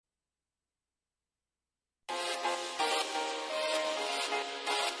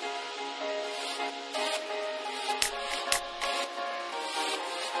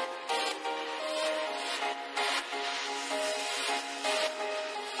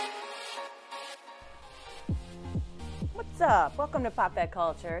up? Welcome to Pop That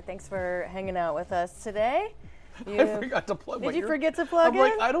Culture. Thanks for hanging out with us today. I forgot to plug. Did you forget to plug I'm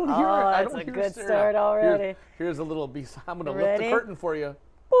like, I don't hear it. I don't that's hear a good Sarah. start already. Here's a little piece. I'm going to lift Ready? the curtain for you.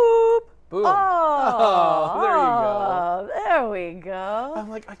 Boop. Boom. Oh, there you go. There we go. I'm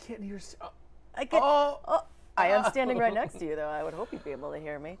like, I can't hear. I am standing right next to you, though. I would hope you'd be able to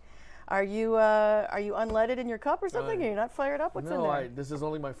hear me. Are you unleaded in your cup or something? Are you not fired up? What's in there? No, this is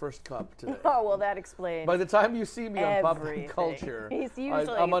only my first cup today. Oh, well, that explains. By the time you see me on Pop everything. That Culture, He's usually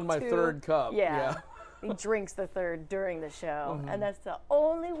I'm on my 2. third cup. Yeah. He drinks the third during the show, and that's the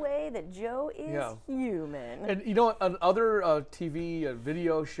only way that Joe is human. And you know, on other TV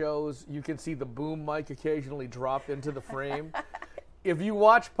video shows, you can see the boom mic occasionally drop into the frame. If you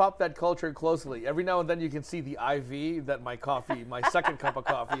watch Pop That Culture closely, every now and then you can see the IV that my coffee, my second cup of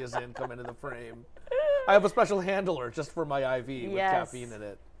coffee is in, come into the frame. I have a special handler just for my IV with caffeine in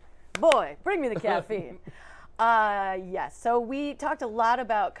it. Boy, bring me the caffeine. Yes, so we talked a lot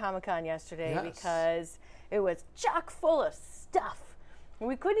about Comic-Con yesterday because it was chock full of stuff.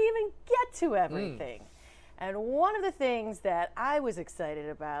 We couldn't even get to everything. And one of the things that I was excited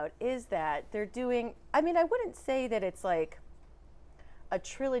about is that they're doing, I mean, I wouldn't say that it's like a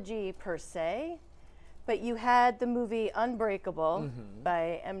trilogy per se, but you had the movie Unbreakable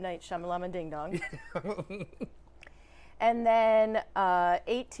by M. Night Shyamalan Ding Dong. And then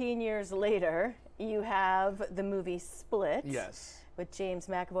 18 years later, you have the movie Split. Yes. With James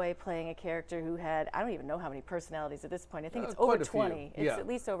McAvoy playing a character who had, I don't even know how many personalities at this point. I think it's quite over a 20. few. It's at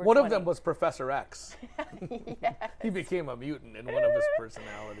least over one 20. One of them was Professor X. Yes. He became a mutant in one of his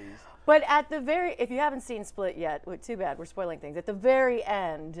personalities. But at the very, if you haven't seen Split yet, well, too bad, we're spoiling things. At the very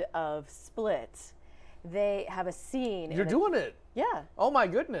end of Split, they have a scene. You're doing it? Yeah. Oh my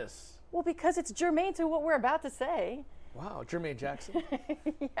goodness. Well, because it's germane to what we're about to say. Wow, Jermaine Jackson.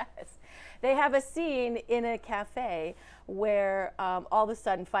 Yes. They have a scene in a cafe where all of a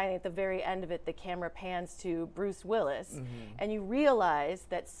sudden, finally at the very end of it, the camera pans to Bruce Willis, and you realize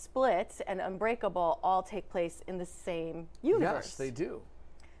that Split and Unbreakable all take place in the same universe. Yes, they do.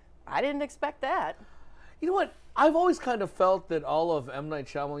 I didn't expect that. You know what? I've always kind of felt that all of M. Night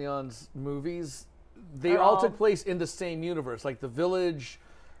Shyamalan's movies, they all took place in the same universe, like The Village.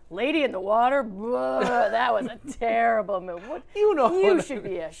 Lady in the Water, that was a terrible movie. You should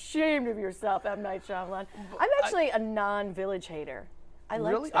be ashamed of yourself, M. Night Shyamalan. I'm actually a non-Village hater. I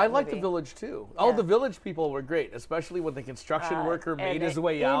liked The Village too. Yeah. All the Village people were great, especially when the construction worker made his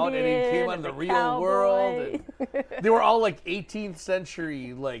way out and he came out in the real world. And they were all like 18th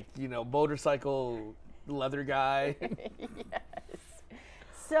century, like, you know, motorcycle leather guy. Yes.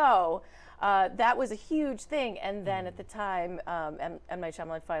 So that was a huge thing. And then at the time, M. Night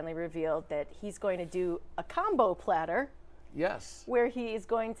Shyamalan finally revealed that he's going to do a combo platter. Yes. Where he is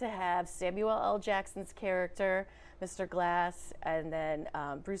going to have Samuel L. Jackson's character, Mr. Glass, and then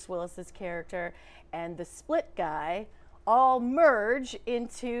Bruce Willis's character, and the Split guy all merge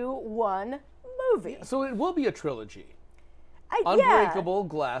into one movie. So it will be a trilogy. Unbreakable,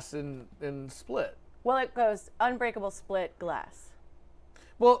 Glass, and Split. Well, it goes Unbreakable, Split, Glass.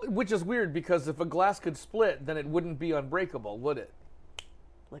 Well, which is weird because if a glass could split, then it wouldn't be unbreakable, would it?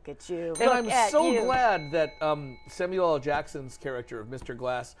 Look at you. And I'm so glad that Samuel L. Jackson's character of Mr.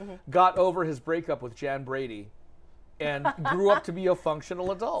 Glass got over his breakup with Jan Brady and grew up to be a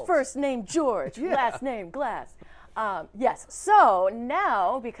functional adult. First name George, last name Glass. Yes, so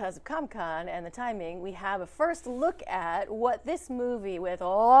now, because of Comic-Con and the timing, we have a first look at what this movie with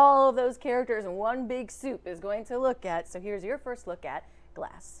all of those characters in one big soup is going to look at. So here's your first look at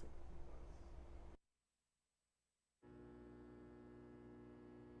Glass.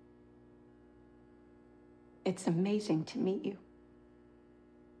 It's amazing to meet you.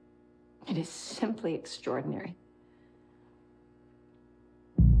 It is simply extraordinary.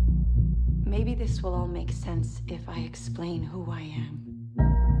 Maybe this will all make sense if I explain who I am.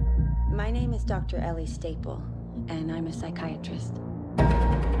 My name is Dr. Ellie Staple, and I'm a psychiatrist.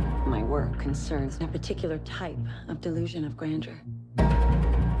 My work concerns a particular type of delusion of grandeur.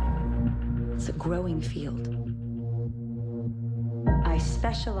 It's a growing field. I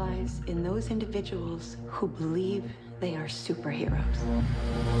specialize in those individuals who believe they are superheroes.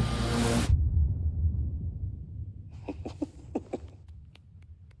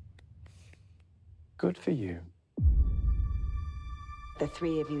 Good for you. The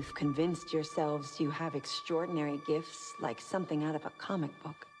three of you've convinced yourselves you have extraordinary gifts like something out of a comic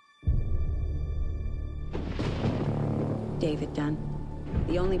book. David Dunn,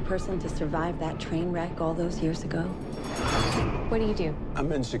 the only person to survive that train wreck all those years ago. What do you do?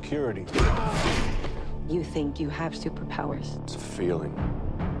 I'm in security. You think you have superpowers? It's a feeling.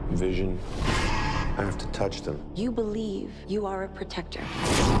 Vision. I have to touch them. You believe you are a protector.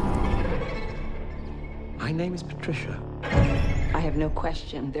 My name is Patricia. I have no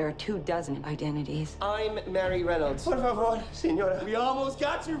question. There are 24 identities I'm Mary Reynolds. Por favor, señora. We almost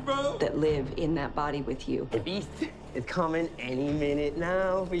got you, bro. that live in that body with you. The beast is coming any minute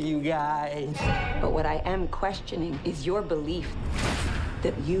now for you guys. But what I am questioning is your belief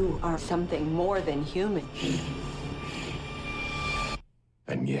that you are something more than human.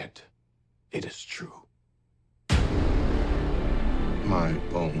 And yet, it is true. My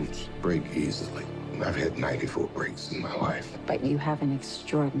bones break easily. I've had 94 breaks in my life. But you have an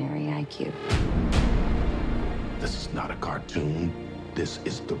extraordinary IQ. This is not a cartoon. This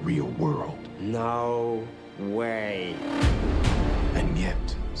is the real world. No way. And yet,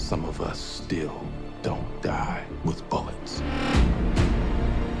 some of us still don't die with bullets.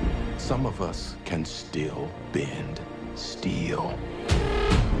 Some of us can still bend steel.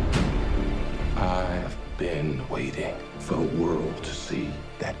 I've been waiting for the world to see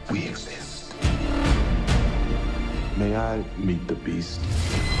that we exist. May I meet the beast?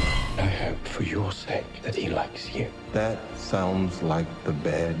 I hope for your sake that he likes you. That sounds like the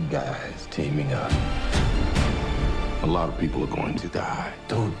bad guys teaming up. A lot of people are going to die.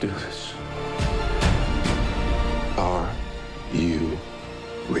 Don't do this. Are you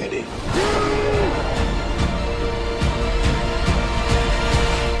ready?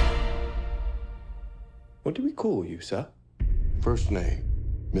 What do we call you, sir? First name,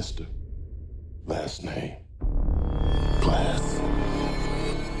 Mr. Last name, Glass.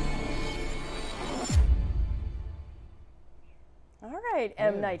 All right,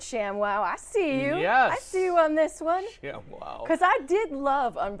 M. Night Shyamalan, I see you. Yes. I see you on this one. Yeah, wow. Because I did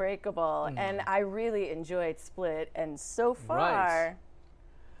love Unbreakable, and I really enjoyed Split, and so far,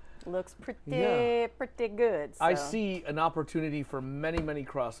 looks pretty good. So. I see an opportunity for many, many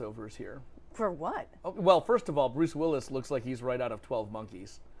crossovers here. For what? Oh, well, first of all, Bruce Willis looks like he's right out of 12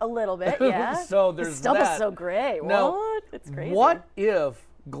 Monkeys. A little bit, yeah. So there's His stuff that. is so great. Now, what? It's crazy. What if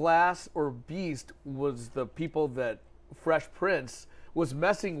Glass or Beast was the people that Fresh Prince was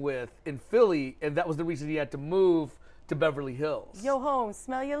messing with in Philly, and that was the reason he had to move to Beverly Hills? Yo home,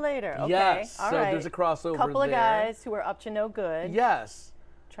 smell you later. Okay. Yes, all so right. there's a crossover Couple of there. guys who are up to no good. Yes.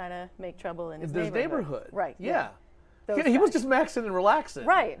 Trying to make trouble in his There's neighborhood. Right. Yeah. Those He was guys. just maxing and relaxing.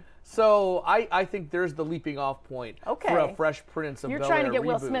 Right. So I think there's the leaping off point for a Okay. Fresh Prince of You're Bel-Air trying to get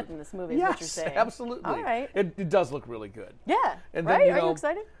Will reboot. Smith in this movie, is Yes, what you're saying. absolutely. All right. It does look really good. Yeah. And right? then, you Are know, you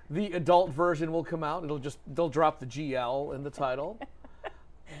excited? the adult version will come out. They'll drop the GL in the title.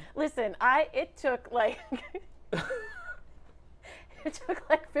 Listen, it took like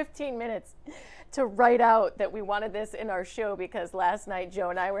 15 minutes to write out that we wanted this in our show because last night Joe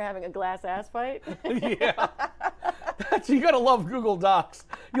and I were having a glass ass fight. Yeah. You gotta love Google Docs.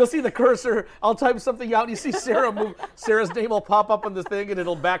 You'll see the cursor. I'll type something out, and you see Sarah move. Sarah's name will pop up on the thing, and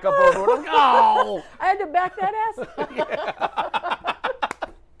it'll back up over. It. Oh! I had to back that ass.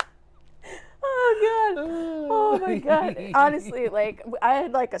 Oh god. Oh my god. Honestly, like I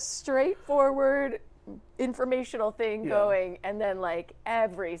had like a straightforward informational thing going, and then like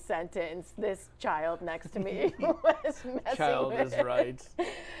every sentence this child next to me was messing Child with. is right.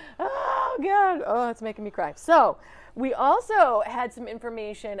 Oh god. Oh, it's making me cry. So we also had some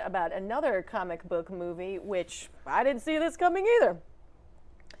information about another comic book movie, which I didn't see this coming either.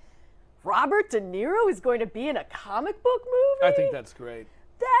 Robert De Niro is going to be in a comic book movie? I think that's great.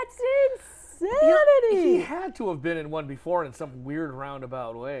 That's insanity. He had to have been in one before in some weird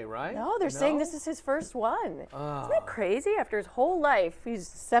roundabout way, right? No, they're saying this is his first one. Isn't that crazy? After his whole life, he's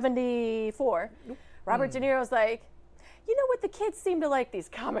 74. Robert De Niro's like, you know what? The kids seem to like these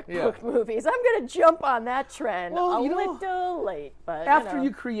comic book movies. I'm going to jump on that trend. Well, a you know, little late, but after you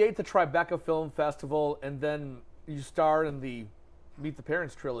create the Tribeca Film Festival and then you star in the Meet the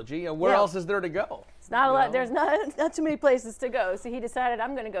Parents trilogy, and where else is there to go? it's not a lot. There's not too many places to go. So he decided,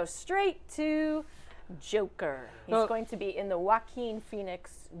 I'm going to go straight to Joker. He's going to be in the Joaquin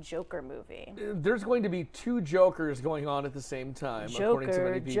Phoenix Joker movie. There's going to be two Jokers going on at the same time, according to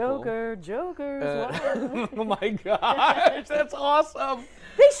many people. Jokers. Oh my gosh, that's awesome.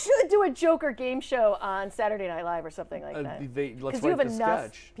 They should do a Joker game show on Saturday Night Live or something like that. Let's Because you have write the enough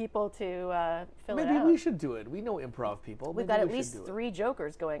sketch. people to fill Maybe it out. we should do it. We know improv people. We've Maybe got we at least should do it. 3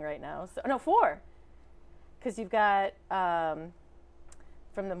 Jokers going right now. So, no, 4. Because you've got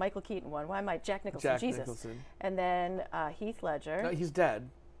from the Michael Keaton one. Why am I Jack Nicholson? Jesus. Nicholson. And then Heath Ledger. No, he's dead.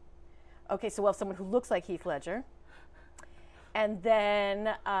 Okay, so we'll have someone who looks like Heath Ledger. And then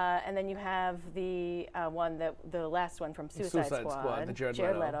you have the last one from Suicide Squad, the Jared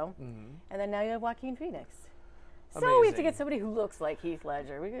Leto. Leto. And then now you have Joaquin Phoenix. So we have to get somebody who looks like Heath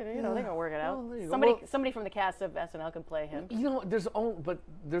Ledger. We could, they can work it out. Well, Somebody from the cast of SNL can play him.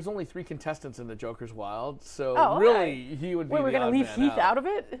 There's only 3 contestants in the Joker's Wild, so he would be. Wait, we're going to leave Heath out of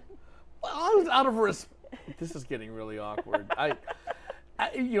it? Well, I was out of This is getting really awkward.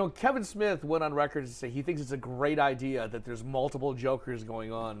 Kevin Smith went on record to say he thinks it's a great idea that there's multiple Jokers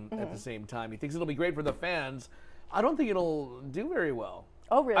going on at the same time. He thinks it'll be great for the fans. I don't think it'll do very well.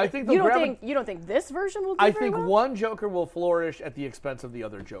 Oh, really? I think you don't think this version will do I very think well? one Joker will flourish at the expense of the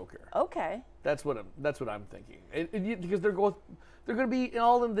other Joker. Okay. That's what I'm thinking. Because they're going to be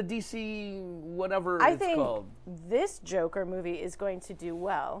all in the DC whatever it's called. I think this Joker movie is going to do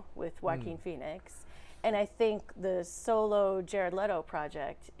well with Joaquin Phoenix, and I think the solo Jared Leto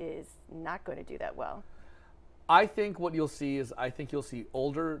project is not going to do that well. I think what you'll see is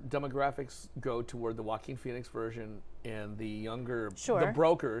older demographics go toward the Joaquin Phoenix version, and the younger, the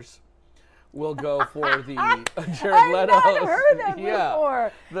brokers, will go for the Jared Leto. I've not heard that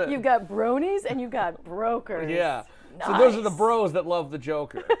before. You've got bronies and you've got brokers. Yeah. Nice. So those are the bros that love the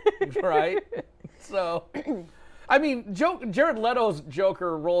Joker, right? So, I mean, Jared Leto's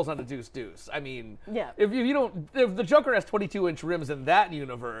Joker rolls on a deuce. I mean, if the Joker has 22-inch rims in that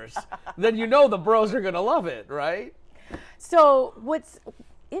universe, then the bros are gonna love it, right? So what's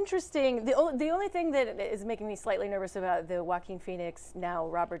interesting, the only thing that is making me slightly nervous about the Joaquin Phoenix, now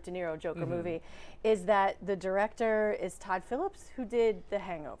Robert De Niro Joker movie, is that the director is Todd Phillips, who did The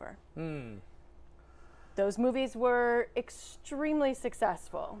Hangover. Those movies were extremely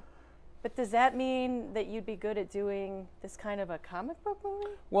successful. But does that mean that you'd be good at doing this kind of a comic book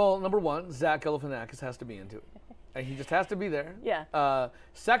movie? Well, number one, Zach Galifianakis has to be into it. And he just has to be there. Yeah.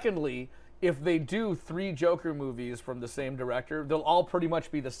 Secondly, if they do 3 Joker movies from the same director, they'll all pretty much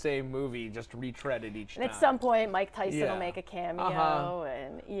be the same movie, just retreaded each time. And at some point, Mike Tyson will make a cameo,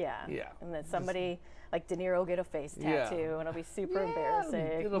 and and then somebody like De Niro will get a face tattoo, and it'll be super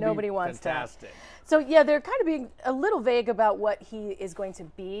embarrassing. Nobody wants fantastic. that. So they're kind of being a little vague about what he is going to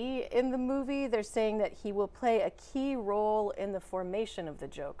be in the movie. They're saying that he will play a key role in the formation of the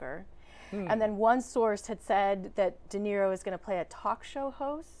Joker. And then one source had said that De Niro is going to play a talk show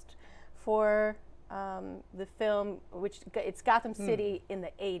host for the film, which it's Gotham City in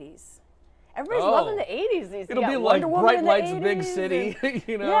the 80s. Everybody's loving the 80s. It'll be like Bright Lights, Big City,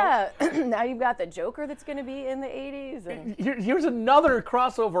 Yeah. Now you've got the Joker that's going to be in the 80s. And here's another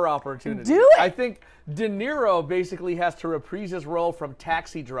crossover opportunity. Do it! I think De Niro basically has to reprise his role from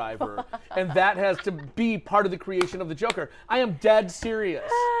Taxi Driver, and that has to be part of the creation of the Joker. I am dead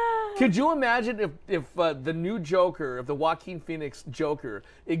serious. Could you imagine if the new Joker, if the Joaquin Phoenix Joker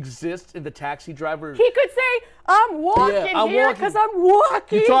exists in the Taxi Driver? He could say, I'm walking here because I'm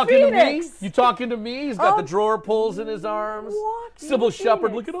Joaquin You talking Phoenix. to me? You talking to me? He's got the drawer pulls in his arms. Sybil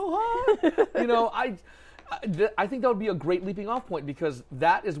Shepherd looking all hot. I think that would be a great leaping off point, because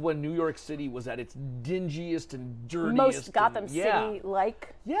that is when New York City was at its dingiest and dirtiest. Most Gotham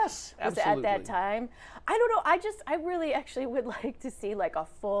City-like. Yes, absolutely. Was at that time. I don't know. I really actually would like to see like a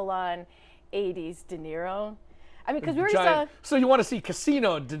full-on 80s De Niro. I mean, because we already saw. So you want to see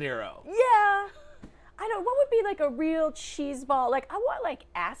Casino De Niro? Yeah. I don't. What would be like a real cheeseball? Like I want like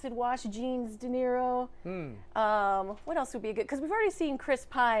acid wash jeans De Niro. What else would be good? Because we've already seen Chris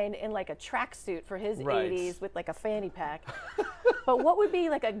Pine in like a tracksuit for his 80s with like a fanny pack. But what would be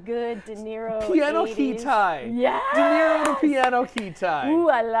like a good De Niro piano 80s? key tie? Yeah. De Niro in a piano key tie. Ooh,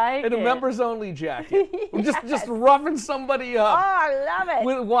 I like it. In a members only jacket. Just roughing somebody up. Oh, I love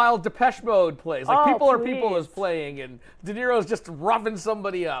it. While Depeche Mode plays. Like People Are People please. is playing, and De Niro's just roughing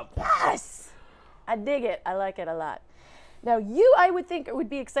somebody up. Yes. I dig it. I like it a lot. Now, I would think, would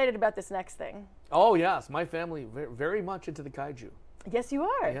be excited about this next thing. Oh, yes. My family, very much into the kaiju. Yes, you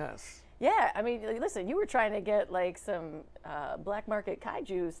are. Yes. Yeah. I mean, listen, you were trying to get like some black market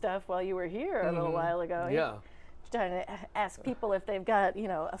kaiju stuff while you were here a little while ago. Yeah. You're trying to ask people if they've got,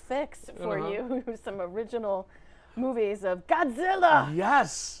 a fix for you. Some original movies of Godzilla.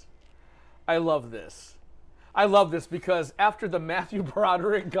 Yes. I love this because after the Matthew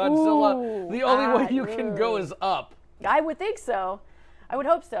Broderick Godzilla, the only way you can go is up. I would think so. I would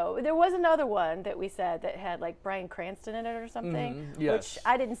hope so. There was another one that we said that had like Bryan Cranston in it or something, yes. which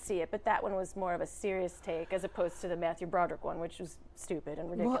I didn't see it, but that one was more of a serious take as opposed to the Matthew Broderick one, which was stupid and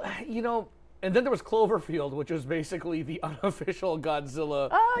ridiculous. Well, and then there was Cloverfield, which was basically the unofficial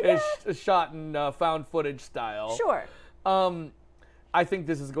Godzilla shot in found footage style. Sure. I think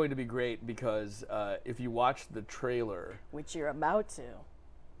this is going to be great because if you watch the trailer, which you're about to,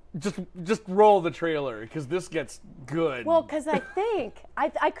 just roll the trailer because this gets good. Well, because I think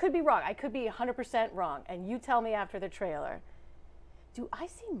I could be wrong. I could be 100% wrong, and you tell me after the trailer. Do I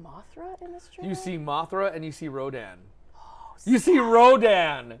see Mothra in this trailer? You see Mothra and you see Rodan. You see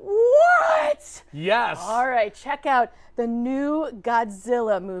Rodan. What? Yes. All right, check out the new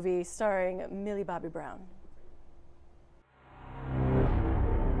Godzilla movie starring Millie Bobby Brown.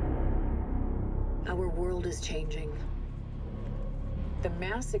 Our world is changing. The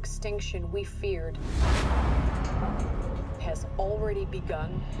mass extinction we feared has already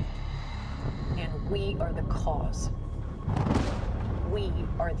begun, and we are the cause. We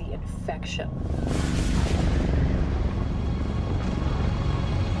are the infection.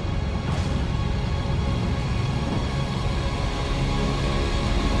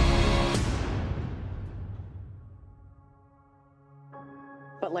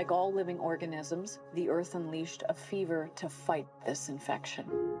 But like all living organisms, the Earth unleashed a fever to fight this infection.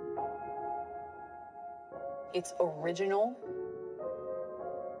 Its original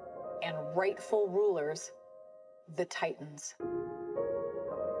and rightful rulers, the Titans.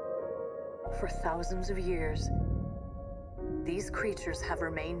 For thousands of years, these creatures have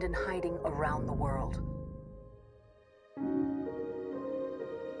remained in hiding around the world.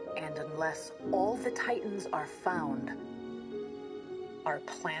 And unless all the Titans are found, our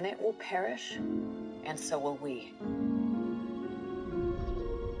planet will perish, and so will we.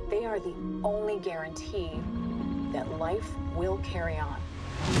 They are the only guarantee that life will carry on.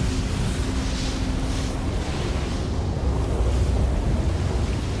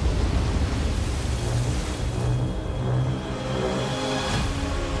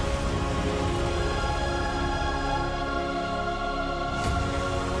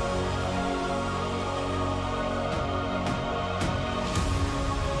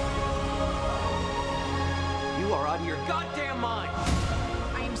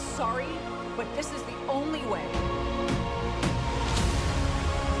 But this is the only way.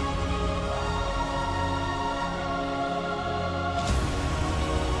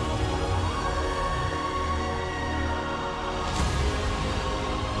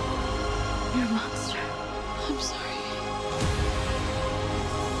 You're a monster. I'm sorry.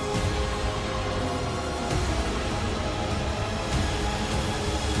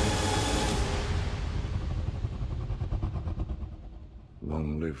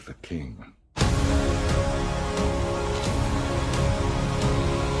 Long live the king.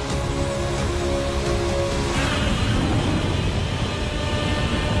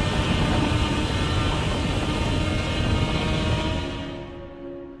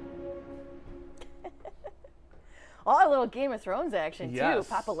 All a little Game of Thrones action, Yes.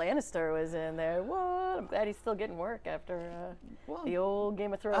 too. Papa Lannister was in there. What? I'm glad he's still getting work after the old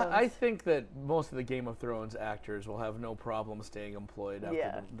Game of Thrones. I think that most of the Game of Thrones actors will have no problem staying employed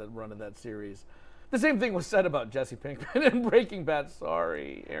after the run of that series. The same thing was said about Jesse Pinkman in Breaking Bad.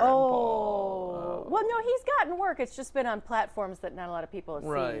 Sorry, Aaron Paul. Well, no, he's gotten work. It's just been on platforms that not a lot of people have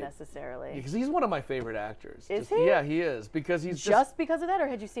Right. seen necessarily. Because he's one of my favorite actors. Is he? Yeah, he is. Because he's Just because of that, or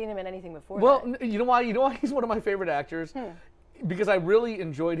had you seen him in anything before Well, that? you know why? You know why he's one of my favorite actors? Because I really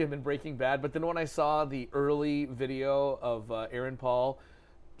enjoyed him in Breaking Bad, but then when I saw the early video of Aaron Paul,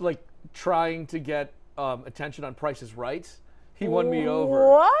 like trying to get attention on Price is Right, he won me over.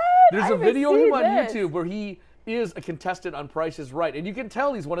 What? There's I a haven't video of him seen on this. YouTube where he is a contestant on Price is Right, and you can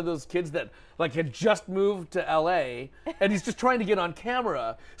tell he's one of those kids that like had just moved to LA and he's just trying to get on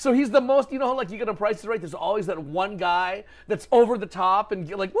camera. So he's the most, you know, like you get on Price is Right, there's always that one guy that's over the top and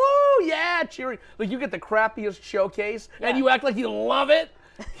get like, woo, yeah, cheering. Like you get the crappiest showcase and you act like you love it.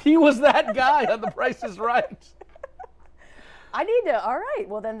 He was that guy on The Price is Right. I need to. All right.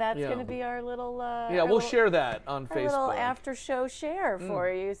 Well, then that's Yeah. going to be our little. We'll share that on a Facebook. little after show share for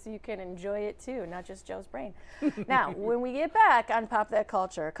you so you can enjoy it too, not just Joe's brain. Now, when we get back on Pop That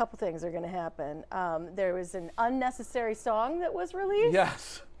Culture, a couple things are going to happen. There was an unnecessary song that was released.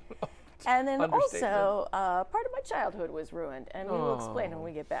 Yes. And then Understatement. also, part of my childhood was ruined. And we will explain when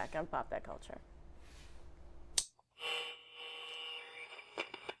we get back on Pop That Culture.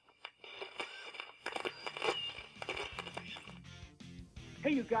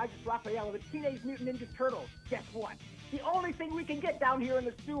 Hey, you guys, it's Raphael of the Teenage Mutant Ninja Turtles. Guess what? The only thing we can get down here in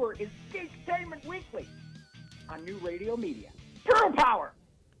the sewer is Geektainment Weekly on New Radio Media. Turtle Power!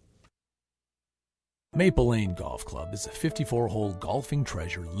 Maple Lane Golf Club is a 54-hole golfing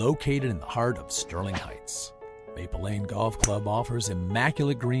treasure located in the heart of Sterling Heights. Maple Lane Golf Club offers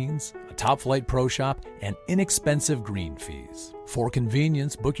immaculate greens, a top-flight pro shop, and inexpensive green fees. For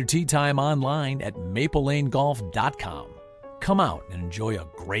convenience, book your tee time online at maplelanegolf.com. Come out and enjoy a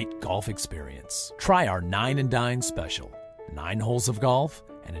great golf experience. Try our 9 and Dine special, 9 holes of golf,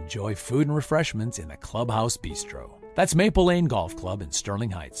 and enjoy food and refreshments in the Clubhouse Bistro. That's Maple Lane Golf Club in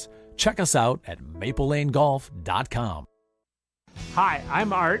Sterling Heights. Check us out at maplelanegolf.com. Hi,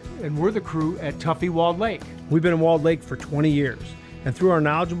 I'm Art, and we're the crew at Tuffy Walled Lake. We've been in Walled Lake for 20 years, and through our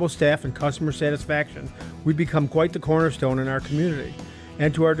knowledgeable staff and customer satisfaction, we've become quite the cornerstone in our community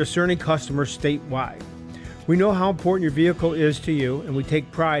and to our discerning customers statewide. We know how important your vehicle is to you, and we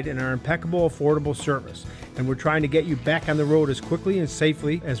take pride in our impeccable, affordable service, and we're trying to get you back on the road as quickly and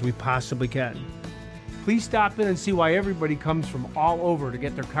safely as we possibly can. Please stop in and see why everybody comes from all over to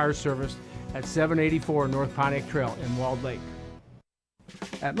get their cars serviced at 784 North Pontiac Trail in Walled Lake.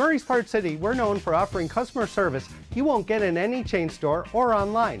 At Murray's Part City, we're known for offering customer service you won't get in any chain store or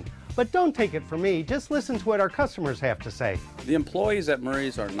online. But don't take it from me, just listen to what our customers have to say. The employees at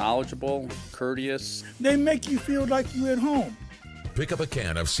Murray's are knowledgeable, courteous. They make you feel like you're at home. Pick up a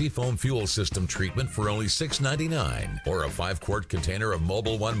can of Seafoam Fuel System treatment for only $6.99 or a 5-quart container of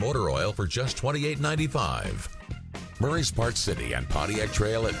Mobil 1 motor oil for just $28.95. Murray's Part City and Pontiac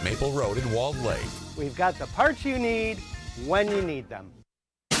Trail at Maple Road in Walled Lake. We've got the parts you need when you need them.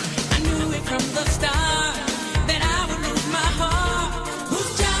 I knew it from the start that I would lose my heart.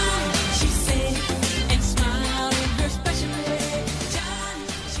 Who's John? She said, and smiled in her special way. John,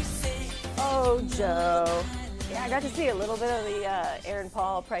 she said. Oh, Joe. Yeah, I got to see a little bit of the Aaron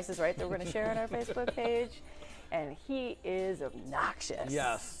Paul Price is Right that we're going to share on our Facebook page, and he is obnoxious.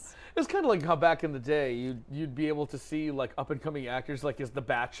 Yes. It's kind of like how back in the day you'd be able to see like up-and-coming actors like as The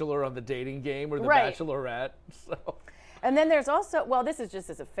Bachelor on the dating game or The Bachelorette. So. And then there's also, well, this is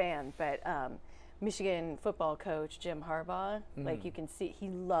just as a fan, but Michigan football coach Jim Harbaugh, like you can see, he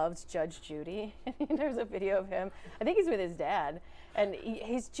loves Judge Judy. There's a video of him. I think he's with his dad, and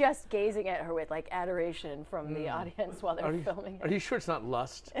he's just gazing at her with like adoration from the audience while they're filming it. Are you sure it's not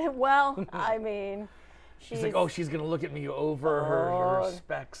lust? Well, I mean, she's like, oh, she's gonna look at me over her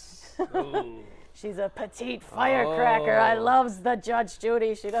specs. She's a petite firecracker. I loves the Judge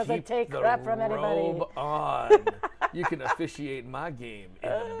Judy. She doesn't take crap from anybody. Robe on. You can officiate my game in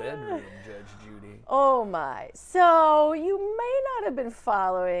the bedroom, Judge Judy. Oh my. So you may not have been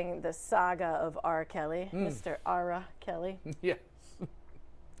following the saga of R. Kelly, Mr. Ara Kelly. Yes.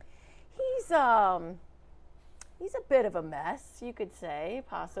 He's a bit of a mess, you could say,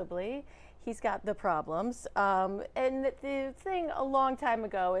 possibly. He's got the problems. And the thing a long time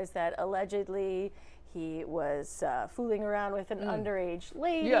ago is that allegedly he was fooling around with an underage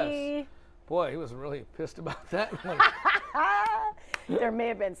lady. Yes. Boy, he was really pissed about that. There may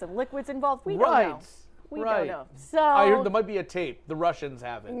have been some liquids involved. We don't know. We don't know. So I heard there might be a tape. The Russians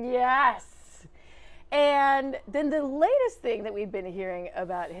have it. Yes. And then the latest thing that we've been hearing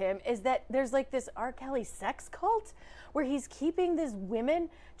about him is that there's like this R. Kelly sex cult where he's keeping these women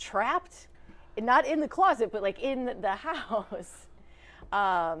trapped, not in the closet, but like in the house.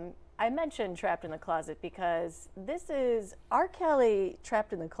 I mentioned trapped in the closet because this is R. Kelly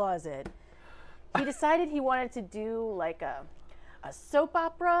trapped in the closet. He decided he wanted to do like a soap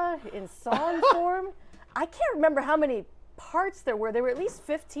opera in song form. I can't remember how many parts there were. There were at least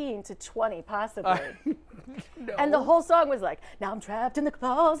 15 to 20 possibly. No. And the whole song was like, now I'm trapped in the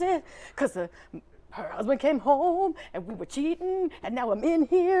closet because her husband came home and we were cheating and now I'm in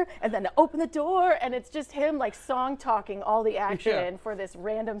here and then I open the door and it's just him like song talking all the action for this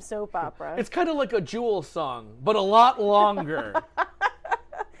random soap opera. It's kind of like a Jewel song, but a lot longer.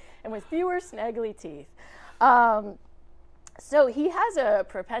 And with fewer snaggly teeth. So he has a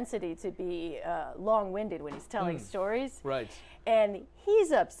propensity to be long-winded when he's telling stories. Right. And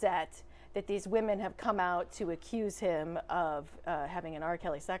he's upset that these women have come out to accuse him of having an R.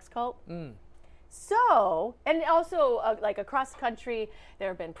 Kelly sex cult. So, and also like across the country, there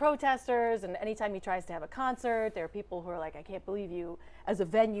have been protesters, and anytime he tries to have a concert, there are people who are like, I can't believe you as a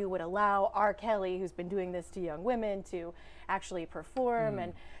venue would allow R. Kelly, who's been doing this to young women, to actually perform.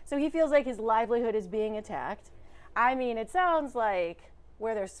 And so he feels like his livelihood is being attacked. I mean, it sounds like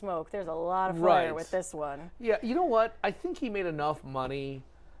where there's smoke, there's a lot of fire with this one. Yeah, you know what? I think he made enough money,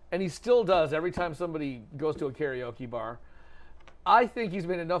 and he still does every time somebody goes to a karaoke bar. I think he's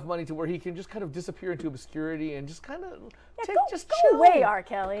made enough money to where he can just kind of disappear into obscurity and just kind of go away, R.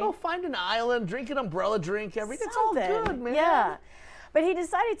 Kelly. Go find an island, drink an umbrella drink. It's all good, man. Yeah. But he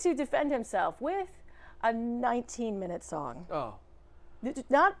decided to defend himself with a 19-minute song. Oh.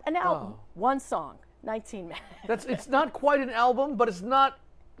 Not an album, one song. 19 minutes. It's not quite an album, but it's not,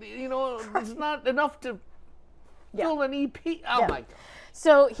 it's not enough to fill an EP. Oh my God.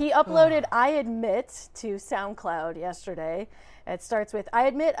 So he uploaded I Admit to SoundCloud yesterday. It starts with, I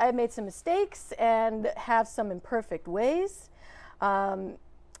admit I made some mistakes and have some imperfect ways.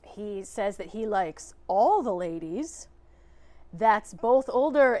 He says that he likes all the ladies. That's both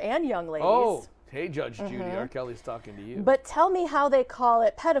older and young ladies. Oh. Hey, Judge Judy, R. Kelly's talking to you. But tell me how they call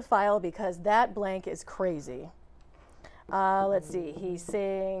it pedophile because that blank is crazy. Let's see. He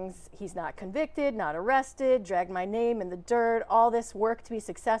sings, he's not convicted, not arrested, dragged my name in the dirt, all this work to be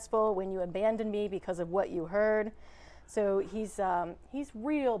successful when you abandoned me because of what you heard. So he's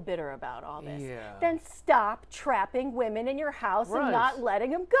real bitter about all this. Yeah. Then stop trapping women in your house Right. and not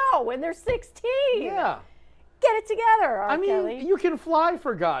letting them go when they're 16. Yeah. Get it together, R. I mean, Kelly. you can fly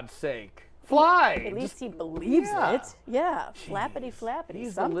for God's sake. Fly. At least he believes Yeah. it. Yeah. Flappity flappity.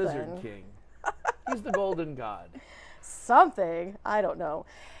 He's something. the lizard king. He's the golden god. Something. I don't know.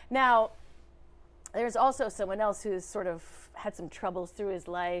 Now, there's also someone else who's sort of had some troubles through his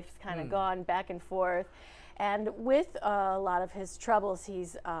life, kind of gone back and forth. And with a lot of his troubles,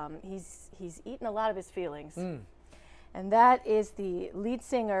 he's eaten a lot of his feelings. And that is the lead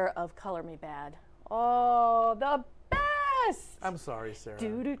singer of Color Me Bad. Oh, the best! I'm sorry, Sarah.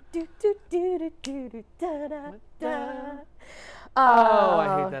 Do do do do do do do da da da. Oh,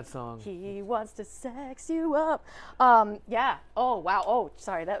 I hate that song. He wants to sex you up. Yeah. Oh, wow. Oh,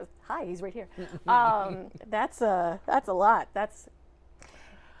 sorry. That was, hi. He's right here. That's a lot.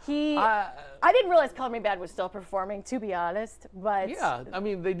 I didn't realize Color Me Bad was still performing, to be honest. But Yeah, I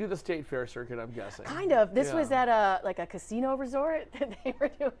mean, they do the state fair circuit, I'm guessing. kind of. This Yeah. was at a casino resort that they were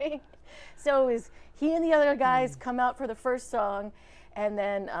doing. So it was he and the other guys come out for the first song, and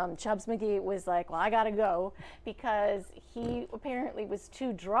then Chubbs McGee was like, "Well, I gotta go," because he apparently was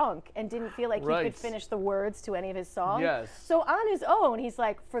too drunk and didn't feel like he Right. could finish the words to any of his songs. Yes. So on his own, he's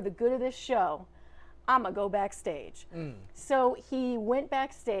like, "For the good of this show, I'm gonna go backstage." So he went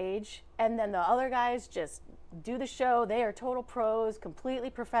backstage, and then the other guys just do the show. They are total pros, completely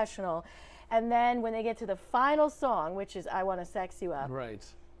professional. And then when they get to the final song, which is "I Want to Sex You Up," Right.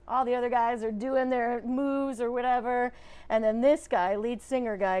 all the other guys are doing their moves or whatever, and then this guy, lead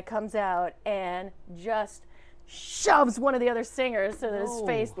singer guy, comes out and just shoves one of the other singers so that his No.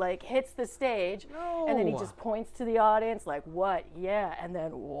 face like hits the stage, and then he No. just points to the audience like, "What? Yeah," and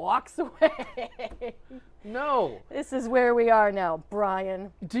then walks away. No. This is where we are now,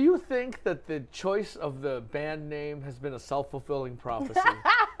 Brian. Do you think that the choice of the band name has been a self-fulfilling prophecy?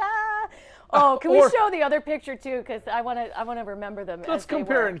 Oh, can we Or- show the other picture too? Because I want to remember them. Let's as they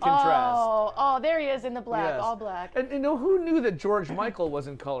compare were. and contrast. Oh, there he is in the black, Yes. all black. And you know, who knew that George Michael was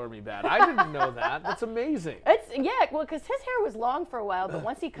in Color Me Bad? I didn't know that. That's amazing. Well, because his hair was long for a while, but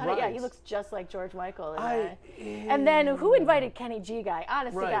once he cut it, yeah, he Right. looks just like George Michael. And then who invited Kenny G guy?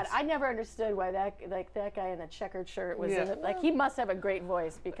 Honest to Right. God, I never understood why that guy in the checkered shirt was in Yeah. it. Like he must have a great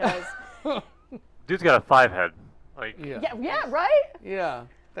voice because Dude's got a 5-head. Like yeah, right? Yeah.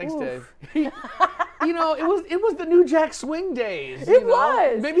 Thanks, Oof. Dave. You know, it was the New Jack Swing days. It you know?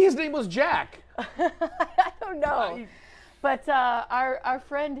 was. Maybe his name was Jack. I don't know. But our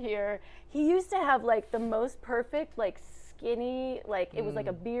friend here, he used to have like the most perfect like skinny, like it was like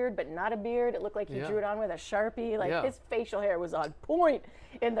a beard but not a beard. It looked like he Yeah. drew it on with a Sharpie. Like Yeah. his facial hair was on point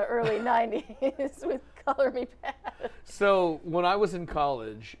in the early 90s with Color Me Bad. So when I was in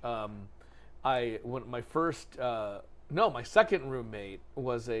college, my second roommate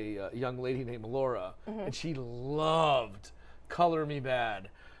was a young lady named Laura, and she loved Color Me Bad.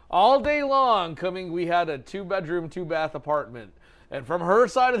 All day long, we had a 2-bedroom, 2-bath apartment. And from her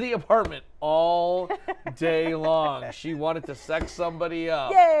side of the apartment, all day long, she wanted to sex somebody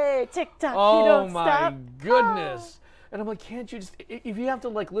up. Yay, TikTok, you don't my stop. goodness. And I'm like, can't you just, if you have to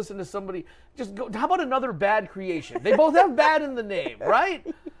like listen to somebody, just go, how about another Bad creation? They both have bad in the name, right?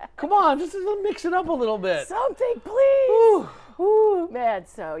 Come on, just mix it up a little bit. Something, please. Ooh, man.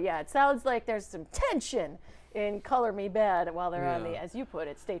 So yeah, it sounds like there's some tension in Color Me Bad while they're on the, as you put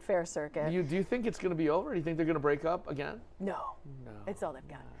it, State Fair circuit. Do you think it's going to be over? Do you think they're going to break up again? No. It's all they've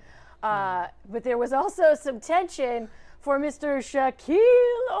got. But there was also some tension for Mr. Shaquille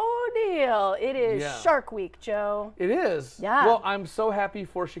O'Neal. It is Yeah. Shark Week, Joe. It is. Yeah. Well, I'm so happy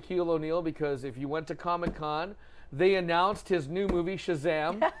for Shaquille O'Neal because if you went to Comic-Con, they announced his new movie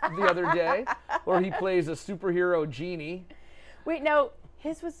Shazam the other day, where he plays a superhero genie. Wait, no,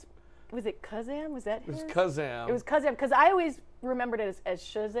 his was it Kazam? Was that his? It was Kazam. It was Kazam, because I always remembered it as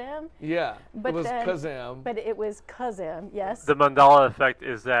Shazam. Yeah, But it was then, Kazam. But it was Kazam, yes. The Mandela effect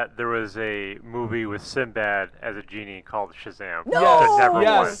is that there was a movie with Sinbad as a genie called Shazam. No! That never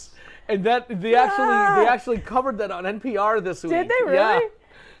Yes. won. And that they actually covered that on NPR this week. Did they really? Yeah.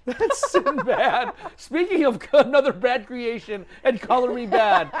 That's Sinbad. Speaking of another bad creation and Color Me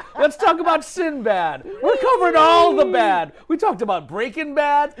Bad, let's talk about Sinbad. We're covering all the bad. We talked about Breaking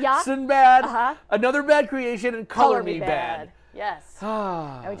Bad, Sinbad, another bad creation, and Color Me Bad. Yes.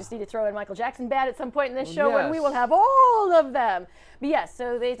 Ah. And we just need to throw in Michael Jackson Bad at some point in this show, and we Yes. will have all of them. But yes,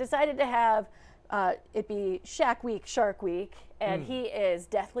 so they decided to have it'd be Shaq Week, Shark Week, and he is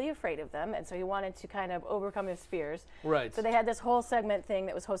deathly afraid of them, and so he wanted to kind of overcome his fears. Right. So they had this whole segment thing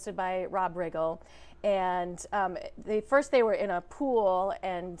that was hosted by Rob Riggle, and they were in a pool,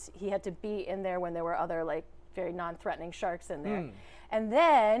 and he had to be in there when there were other like very non-threatening sharks in there, and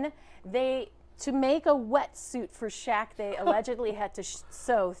then to make a wetsuit for Shaq, they allegedly had to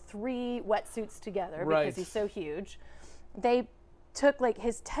sew 3 wetsuits together because he's so huge. They took like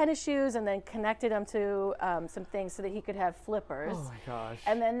his tennis shoes and then connected them to some things so that he could have flippers. Oh my gosh.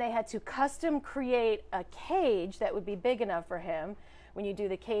 And then they had to custom create a cage that would be big enough for him when you do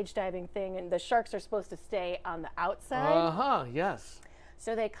the cage diving thing, and the sharks are supposed to stay on the outside. Yes.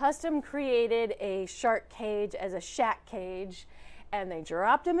 So they custom created a shark cage as a Shaq cage, and they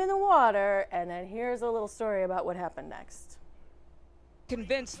dropped him in the water, and then here's a little story about what happened next.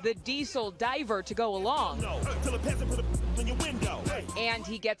 Convinced the diesel diver to go along. And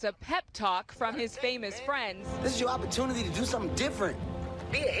he gets a pep talk from his famous friends. This is your opportunity to do something different.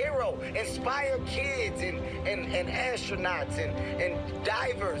 Be a hero. Inspire kids and astronauts and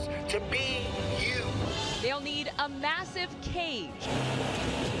divers to be you. They'll need a massive cage.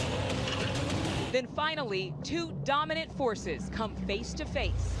 Then finally, 2 dominant forces come face to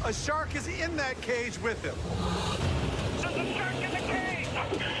face. A shark is in that cage with him. There's a shark in the cage! I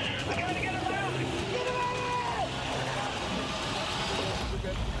gotta get him out! Get him out!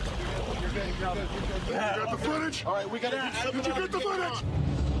 You got the footage? All right, we got it. Did you get the footage?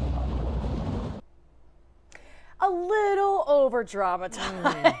 A little over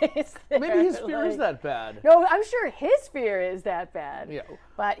dramatized. Maybe his fear is that bad. No, I'm sure his fear is that bad. Yeah.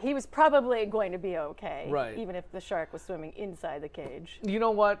 But he was probably going to be okay. Right. Even if the shark was swimming inside the cage. You know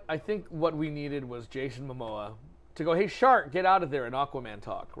what? I think what we needed was Jason Momoa to go, hey, shark, get out of there, and Aquaman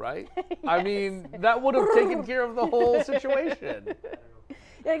talk, right? Yes. I mean, that would have taken care of the whole situation.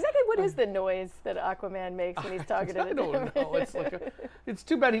 Yeah, exactly. What is the noise that Aquaman makes when he's talking to the I don't know. It's like it's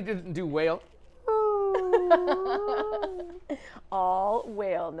too bad he didn't do whale. All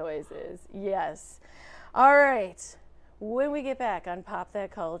whale noises, yes. All right, when we get back on Pop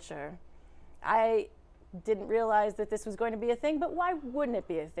That Culture, I didn't realize that this was going to be a thing, but why wouldn't it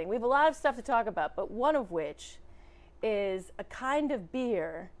be a thing? We have a lot of stuff to talk about, but one of which is a kind of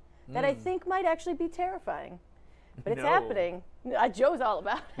beer that I think might actually be terrifying. But it's happening. Joe's all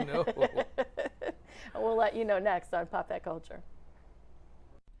about it. No. We'll let you know next on Pop That Culture.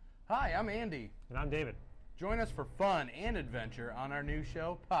 Hi, I'm Andy. And I'm David. Join us for fun and adventure on our new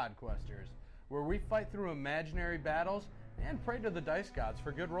show, Podquesters, where we fight through imaginary battles and pray to the dice gods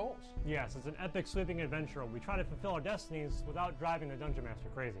for good rolls. Yes, it's an epic sweeping adventure where we try to fulfill our destinies without driving the Dungeon Master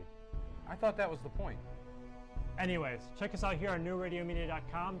crazy. I thought that was the point. Anyways, check us out here on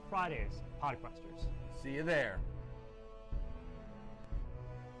newradiomedia.com Fridays, Podquesters. See you there.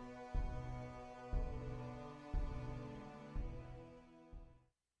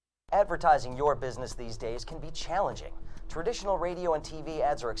 Advertising your business these days can be challenging. Traditional radio and TV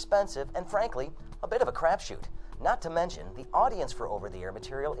ads are expensive and, frankly, a bit of a crapshoot. Not to mention, the audience for over-the-air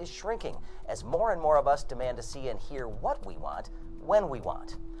material is shrinking as more and more of us demand to see and hear what we want, when we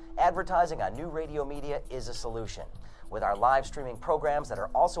want. Advertising on New Radio Media is a solution. With our live streaming programs that are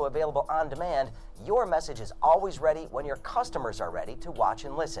also available on demand, your message is always ready when your customers are ready to watch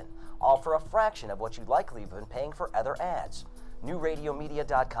and listen, all for a fraction of what you'd likely have been paying for other ads.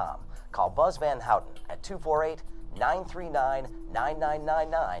 NewRadioMedia.com. Call Buzz Van Houten at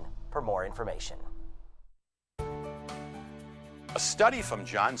 248-939-9999 for more information. A study from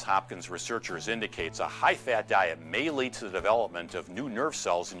Johns Hopkins researchers indicates a high-fat diet may lead to the development of new nerve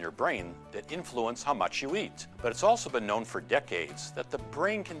cells in your brain that influence how much you eat. But it's also been known for decades that the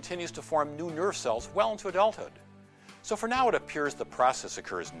brain continues to form new nerve cells well into adulthood. So for now, it appears the process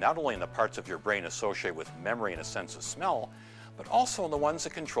occurs not only in the parts of your brain associated with memory and a sense of smell, but also in the ones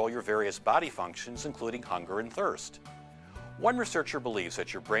that control your various body functions, including hunger and thirst. One researcher believes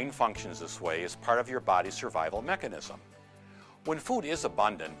that your brain functions this way as part of your body's survival mechanism. When food is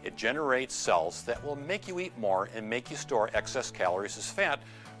abundant, it generates cells that will make you eat more and make you store excess calories as fat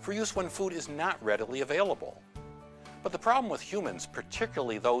for use when food is not readily available. But the problem with humans,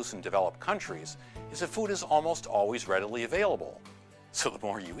 particularly those in developed countries, is that food is almost always readily available. So the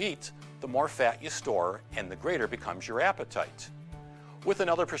more you eat, the more fat you store, and the greater becomes your appetite. With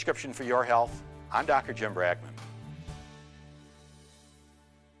another prescription for your health, I'm Dr. Jim Bragman.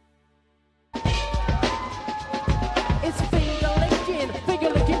 It's finger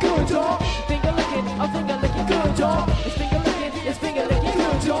licking good, y'all. Finger licking good, y'all. It's finger licking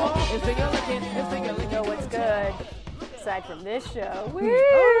good, y'all. It's finger licking You know what's good, aside from this show,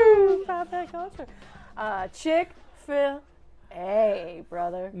 woo, Pop That Culture. Chick-fil-A. Hey,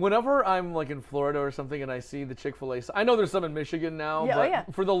 brother. Whenever I'm like in Florida or something and I see the Chick-fil-A, I know there's some in Michigan now, Yeah,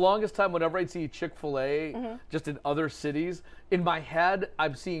 but for the longest time, whenever I'd see Chick-fil-A just in other cities, in my head,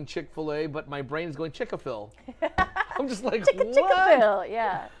 I'm seeing Chick-fil-A, but my brain's going Chick-a-Phil. I'm just like, what? Chick-a-Phil,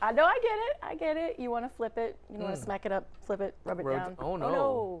 yeah. I know, I get it. You want to flip it. You want to smack it up, flip it, rub it down. Oh,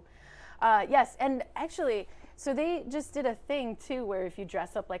 no. Yes, and actually, so they just did a thing, too, where if you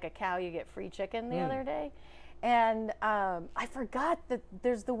dress up like a cow, you get free chicken the other day. And I forgot that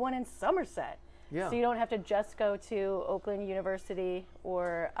there's the one in Somerset. Yeah. So you don't have to just go to Oakland University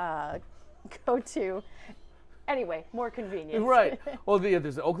or go to, anyway, more convenient. Right. Well,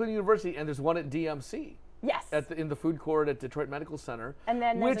 there's Oakland University and there's one at DMC. Yes. In the food court at Detroit Medical Center. And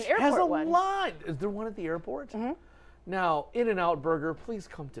then there's which an airport has a one. line. Is there one at the airport? Now, In-N-Out Burger, please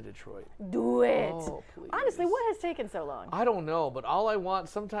come to Detroit. Do it. Oh, please. Honestly, what has taken so long? I don't know, but all I want,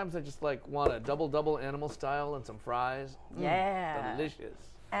 sometimes I just like want a double animal style and some fries. Yeah. Delicious.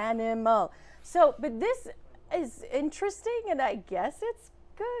 Animal. So, but this is interesting, and I guess it's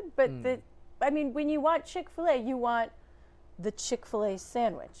good. But when you want Chick-fil-A, you want the Chick-fil-A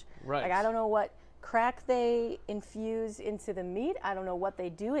sandwich. Right. Like, I don't know what crack they infuse into the meat. I don't know what they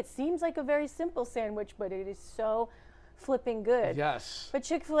do. It seems like a very simple sandwich, but it is so flipping good. Yes. But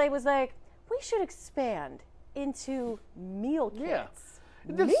Chick-fil-A was like, we should expand into meal kits.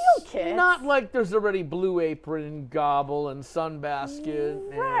 Yeah. Meal kits? Not like there's already Blue Apron, Gobble, and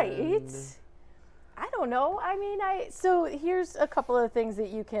Sunbasket. Right. And I don't know. So here's a couple of things that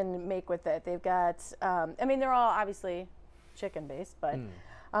you can make with it. They've got, they're all obviously chicken-based, but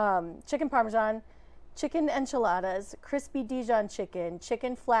chicken Parmesan, chicken enchiladas, crispy Dijon chicken,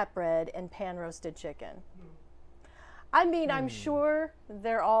 chicken flatbread, and pan-roasted chicken. I'm sure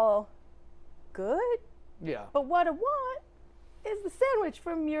they're all good. Yeah. But what I want is the sandwich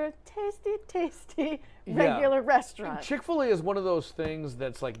from your tasty regular restaurant. Chick-fil-A is one of those things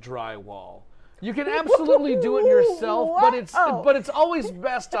that's like drywall. You can absolutely do it yourself, but it's always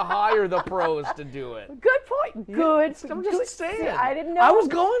best to hire the pros to do it. Good point. Good. I'm just saying. See, I didn't know. I was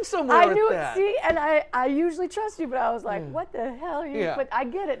going somewhere I with knew that. See, and I usually trust you, but I was like, what the hell are you? Yeah. But I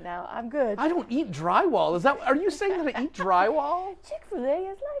get it now. I'm good. I don't eat drywall. Are you saying that I eat drywall? Chick-fil-A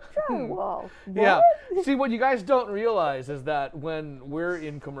is like drywall. Yeah. See, what you guys don't realize is that when we're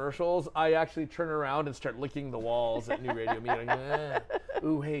in commercials, I actually turn around and start licking the walls at New Radio Meeting.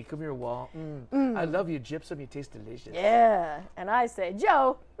 Ooh, hey, come here, wall. I love you, gypsum. You taste delicious. Yeah. And I say,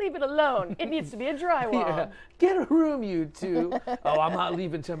 Joe, leave it alone. It needs to be a drywall. Yeah. Get a room, you two. Oh, I'm not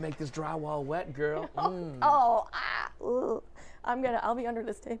leaving till I make this drywall wet, girl. I'll be under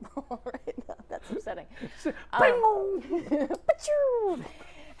this table right now. That's upsetting.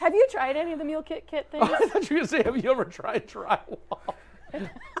 Have you tried any of the meal kit things? I thought you were going to say, have you ever tried drywall?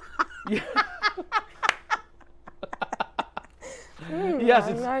 Yes,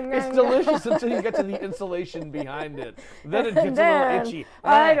 it's delicious until you get to the insulation behind it. Then it gets a little itchy.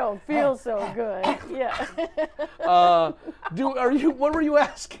 I don't feel so good. Yeah. What were you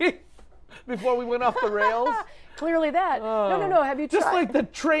asking before we went off the rails? Clearly that. No. Have you tried? Just like the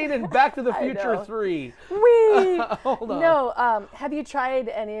train in Back to the Future 3. Hold on. No. Have you tried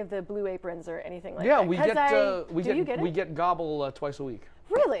any of the Blue Aprons or anything like that? We get Gobble twice a week.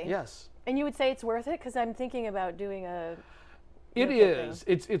 Really? Yes. And you would say it's worth it? Because I'm thinking about doing a... It is.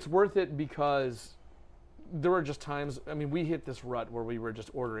 It's worth it because there were just times, we hit this rut where we were just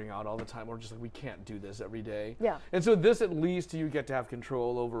ordering out all the time. We're just like, we can't do this every day. Yeah. And so this, at least, you get to have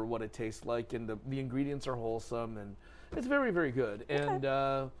control over what it tastes like, and the ingredients are wholesome, and it's very, very good. Okay.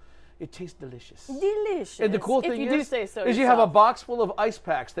 And it tastes delicious. Delicious. And the cool thing is you have a box full of ice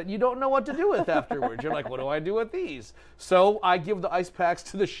packs that you don't know what to do with afterwards. You're like, what do I do with these? So I give the ice packs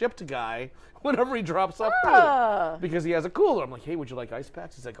to the shipped guy whenever he drops off food, because he has a cooler. I'm like, hey, would you like ice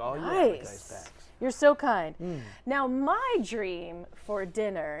packs? He's like, oh, yeah, I like ice packs. You're so kind. Now, my dream for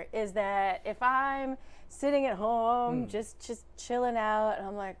dinner is that if I'm sitting at home, just chilling out, and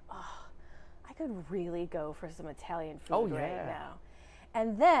I'm like, oh, I could really go for some Italian food right now.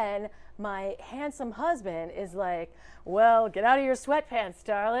 And then my handsome husband is like, well, get out of your sweatpants,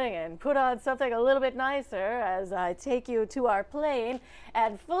 darling, and put on something a little bit nicer as I take you to our plane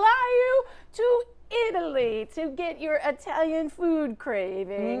and fly you to Italy to get your Italian food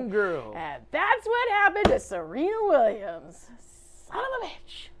craving. Girl. And that's what happened to Serena Williams. Son of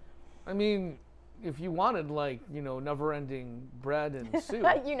a bitch. If you wanted, never-ending bread and soup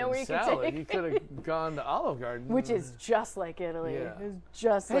where and you salad, could take. you could have gone to Olive Garden. Which is just like Italy. Yeah. It's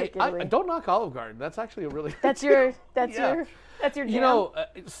just like Italy. I don't knock Olive Garden. That's actually a really That's your jam.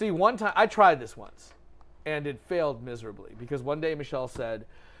 See, one time, I tried this once, and it failed miserably, because one day Michelle said,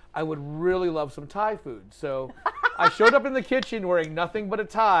 I would really love some Thai food. So I showed up in the kitchen wearing nothing but a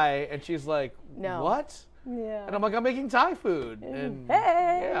tie, and she's like, No. what? Yeah. And I'm like, I'm making Thai food. And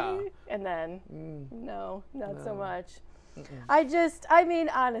Hey! yeah. And then, no, not so No. much. I mean,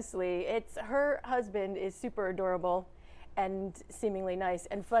 honestly, her husband is super adorable and seemingly nice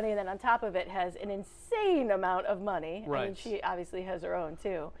and funny, and then on top of it has an insane amount of money. I mean, Right. she obviously has her own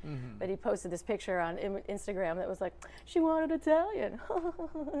too. Mhm. But he posted this picture on Instagram that was like, she wanted Italian.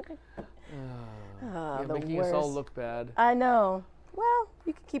 You're the making us all worst. look bad. I know. Well,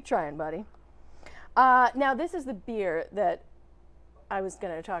 you can keep trying, buddy. Now, this is the beer that I was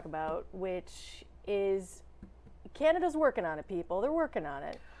going to talk about, which is Canada's working on it, people. They're working on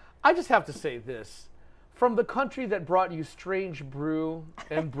it. I just have to say this. From the country that brought you Strange Brew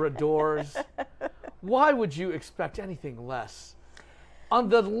and Bradors, why would you expect anything less? On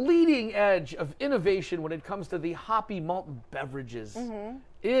the leading edge of innovation when it comes to the hoppy malt beverages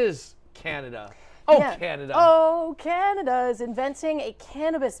is Canada. Oh, Yeah. Canada. Oh, Canada is inventing a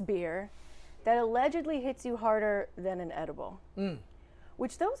cannabis beer that allegedly hits you harder than an edible,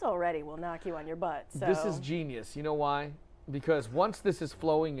 which those already will knock you on your butt. So. This is genius. You know why? Because once this is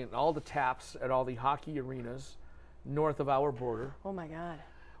flowing in all the taps at all the hockey arenas north of our border, Oh my God.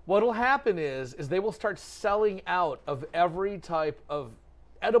 what'll happen is they will start selling out of every type of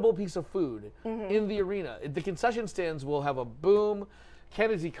edible piece of food in the arena. The concession stands will have a boom.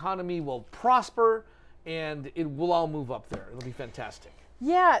 Canada's economy will prosper, and it will all move up there. It'll be fantastic.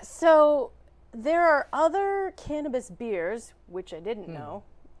 Yeah, so there are other cannabis beers, which I didn't know,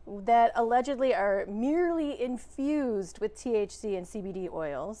 that allegedly are merely infused with THC and CBD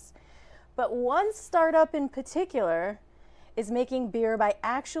oils. But one startup in particular is making beer by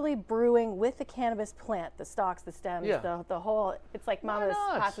actually brewing with the cannabis plant, the stalks, the stems, Yeah. the whole, it's like Mama's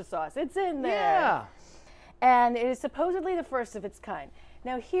not? pasta sauce. It's in there. Yeah. And it is supposedly the first of its kind.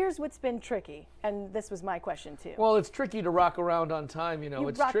 Now, here's what's been tricky, and this was my question too. Well, it's tricky to rock around on time, you know. You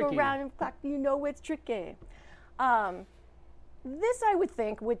It's rock tricky. around and clock, you know it's tricky. This, I would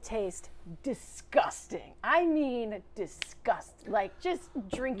think, would taste disgusting. I mean, like just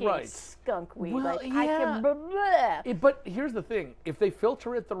drinking Right. skunk weed. Well, like, I yeah. can, blah, blah. But here's the thing. If they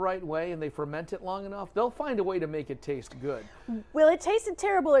filter it the right way and they ferment it long enough, they'll find a way to make it taste good. Well, it tasted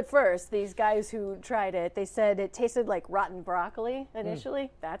terrible at first. These guys who tried it, they said it tasted like rotten broccoli initially.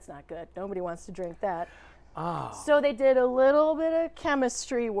 That's not good. Nobody wants to drink that. So they did a little bit of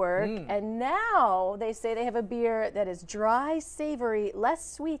chemistry work, and now they say they have a beer that is dry, savory, less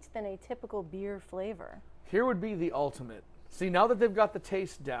sweet than a typical beer flavor. Here would be the ultimate. See, now that they've got the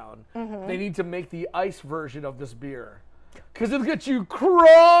taste down, they need to make the ice version of this beer. Because it'll get you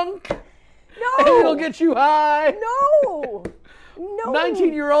crunk. No! And it'll get you high. No! No!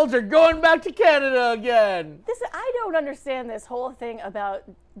 19-year-olds are going back to Canada again. I don't understand this whole thing about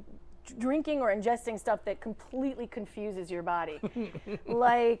drinking or ingesting stuff that completely confuses your body.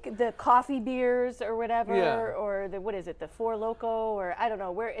 Like the coffee beers or whatever, Yeah. or what is it, the Four Loko, or I don't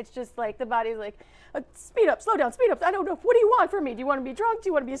know, where it's just like the body's like, speed up, slow down, speed up. I don't know. What do you want from me? Do you want to be drunk? Do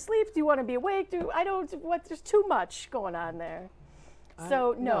you want to be asleep? Do you want to be awake? There's too much going on there.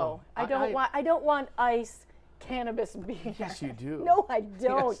 So I don't want ice cannabis beer. Yes, you do. No, I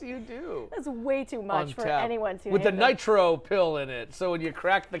don't. Yes, you do. That's way too much On for tap. anyone to With the handle. nitro pill in it, so when you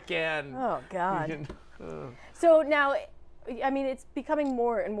crack the can. Oh, God. you can- So now, I mean, it's becoming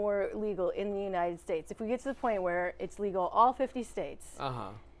more and more legal in the United States. If we get to the point where it's legal all 50 states,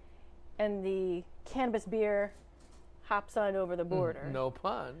 and the cannabis beer hops on over the border, No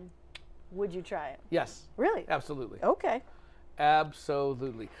pun. would you try it? Yes. Really? Absolutely. Okay.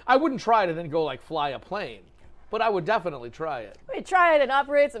 Absolutely. I wouldn't try it and then go like fly a plane, but I would definitely try it. We try it and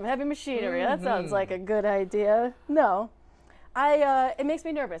operate some heavy machinery. That sounds like a good idea. No, it makes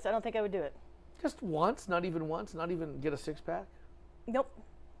me nervous. I don't think I would do it. Just once, not even get a six-pack. Nope.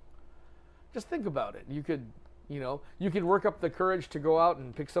 Just think about it. You could work up the courage to go out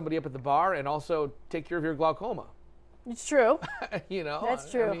and pick somebody up at the bar and also take care of your glaucoma. It's true. That's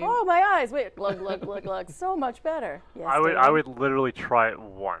That's true. Oh, my eyes. Wait, glug, glug, glug, glug. So much better. Yes, I would David? literally try it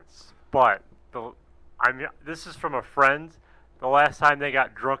once, but this is from a friend. The last time they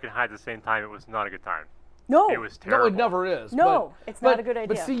got drunk and high at the same time, it was not a good time. No. It was terrible. No, it never is. No, it's not a good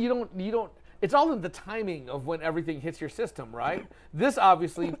But idea. see, you don't. It's all in the timing of when everything hits your system, right? This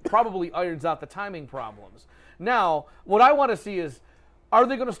obviously probably irons out the timing problems. Now, what I want to see is, are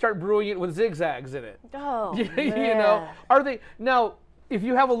they going to start brewing it with zigzags in it? Oh, Are they now? If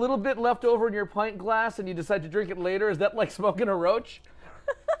you have a little bit left over in your pint glass and you decide to drink it later, is that like smoking a roach?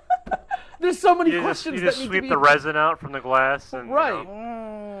 There's so many questions you that just need to sweep be the resin out from the glass and right. You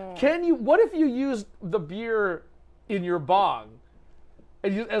know. Can you? What if you use the beer in your bong,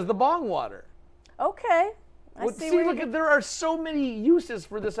 as the bong water? Okay. There are so many uses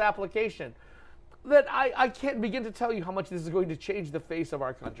for this application that I can't begin to tell you how much this is going to change the face of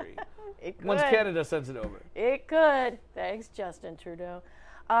our country. It could. Once Canada sends it over. It could. Thanks, Justin Trudeau.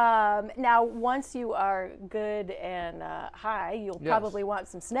 Now, once you are good and high, you'll probably want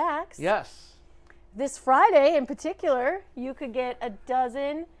some snacks. Yes. This Friday, in particular, you could get a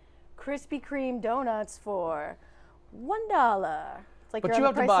dozen Krispy Kreme donuts for $1. It's like But you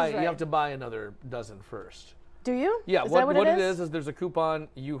have to buy another dozen first. Do you? Yeah. Is What that what it is there's a coupon.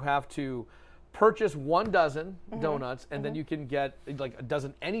 You have to purchase 1 dozen donuts, and then you can get like a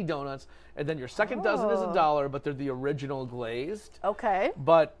dozen any donuts, and then your second dozen is $1, but they're the original glazed. Okay.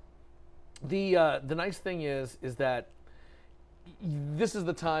 But the nice thing is that this is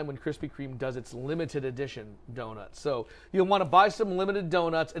the time when Krispy Kreme does its limited edition donuts. So you'll want to buy some limited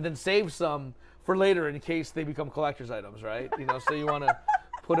donuts and then save some for later in case they become collector's items, right? So you want to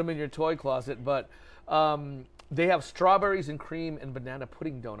put them in your toy closet, but. They have strawberries and cream and banana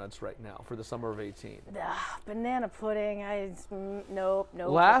pudding donuts right now for the summer of 18. Banana pudding, nope.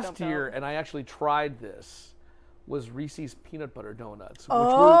 Last year, and I actually tried this, was Reese's peanut butter donuts, which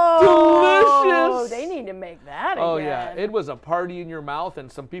were delicious. They need to make that again. Oh yeah, it was a party in your mouth,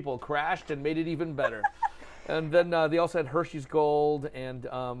 and some people crashed and made it even better. And then they also had Hershey's Gold, and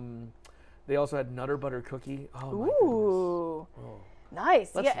they also had Nutter Butter Cookie. Oh my goodness. Nice.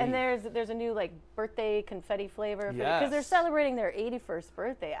 That's and neat. there's a new birthday confetti flavor Yes. because they're celebrating their 81st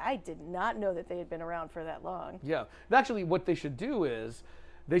birthday. I did not know that they had been around for that long. Yeah. And actually, what they should do is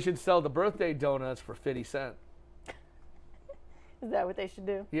they should sell the birthday donuts for 50 cents. Is that what they should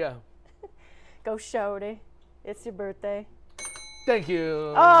do? Yeah. Go shorty. It's your birthday. Thank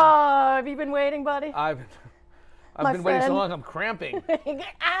you. Oh, have you been waiting, buddy? I've My been waiting so friend. long, I'm cramping.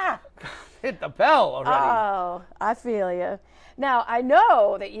 Hit the bell already. Oh, I feel you. Now, I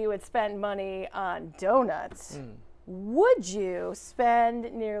know that you would spend money on donuts. Would you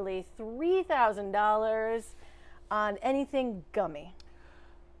spend nearly $3,000 on anything gummy?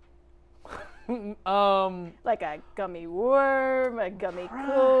 Like a gummy worm, a gummy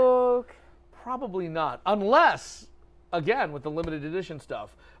Coke? Probably not. Unless, again, with the limited edition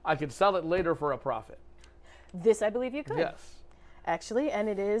stuff, I could sell it later for a profit. This, I believe you could. Yes. Actually, and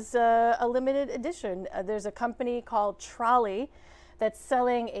it is a limited edition. There's a company called Trolley that's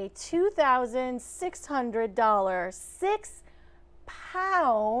selling a $2,600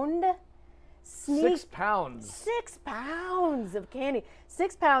 6-pound 6 pounds. 6 pounds of candy.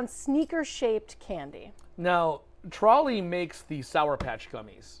 6 pound sneaker-shaped candy. Now, Trolley makes the Sour Patch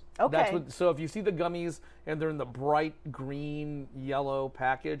gummies. Okay. So if you see the gummies and they're in the bright green, yellow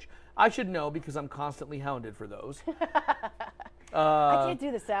package, I should know because I'm constantly hounded for those. I can't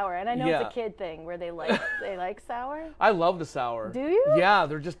do the sour, and I know yeah. it's a kid thing where they like sour. I love the sour. Do you? Yeah,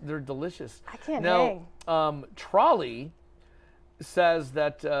 they're delicious. I can't hang. Trolley says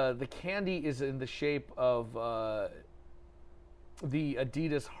that the candy is in the shape of the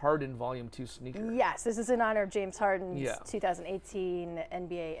Adidas Harden Volume 2 sneaker. Yes, this is in honor of James Harden's Yeah. 2018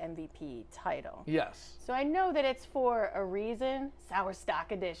 NBA MVP title. Yes. So I know that it's for a reason. Sour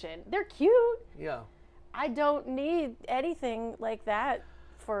Stock Edition. They're cute. Yeah. I don't need anything like that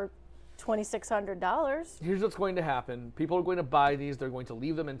for $2,600. Here's what's going to happen. People are going to buy these. They're going to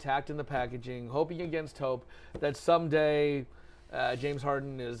leave them intact in the packaging, hoping against hope that someday James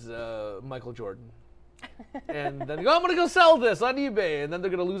Harden is Michael Jordan. And then they go, I'm going to go sell this on eBay. And then they're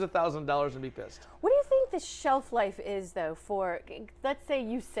going to lose $1,000 and be pissed. What do you think the shelf life is, though, for, let's say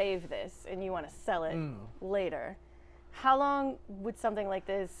you save this and you want to sell it later. How long would something like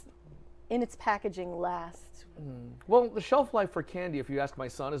this in its packaging last? Well, the shelf life for candy, if you ask my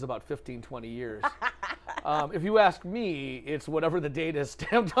son, is about 15, 20 years. If you ask me, it's whatever the date is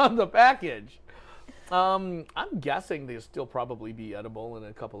stamped on the package. I'm guessing they'll still probably be edible in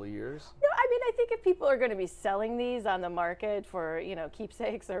a couple of years. No, I mean, I think if people are going to be selling these on the market for,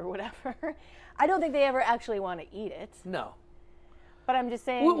 keepsakes or whatever, I don't think they ever actually want to eat it. No. But I'm just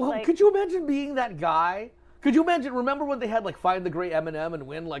saying, Well, could you imagine being that guy? Could you imagine, remember when they had Find the Great M&M and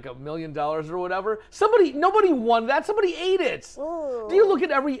win $1 million or whatever? Nobody won that. Somebody ate it. Ooh. Do you look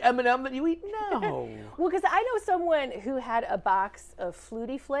at every M&M that you eat? No. Well, because I know someone who had a box of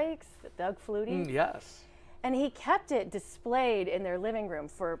Flutie Flakes, Doug Flutie. Yes. And he kept it displayed in their living room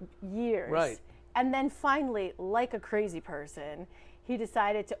for years. Right. And then finally, like a crazy person, he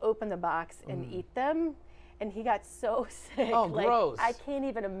decided to open the box and eat them. And he got so sick. Oh, gross. I can't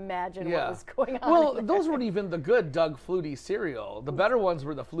even imagine what was going on. Well, in there. those weren't even the good Doug Flutie cereal. The better ones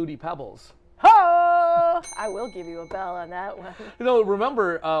were the Flutie Pebbles. Oh! Oh, I will give you a bell on that one. You know,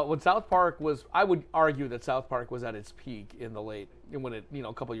 remember when South Park was? I would argue that South Park was at its peak in the late, when it,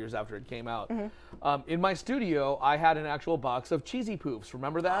 a couple years after it came out. Mm-hmm. In my studio, I had an actual box of Cheesy Poofs.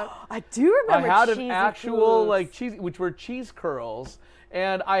 Remember that? I do remember. I had Cheesy an actual Poofs. cheesy, which were cheese curls.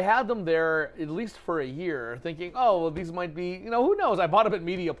 And I had them there at least for a year, thinking, oh, well, these might be, who knows? I bought them at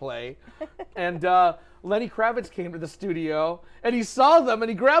Media Play. And Lenny Kravitz came to the studio, and he saw them, and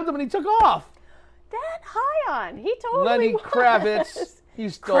he grabbed them, and he took off. That high on. He totally Lenny was. Kravitz, you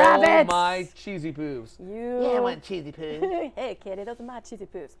stole my Cheesy Poofs. Yeah, I want Cheesy Poofs. Hey, kid, those are my Cheesy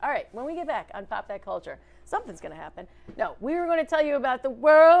Poofs. All right, when we get back on Pop That Culture, something's going to happen. No, we were going to tell you about the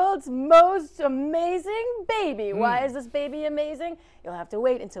world's most amazing baby. Why is this baby amazing? You'll have to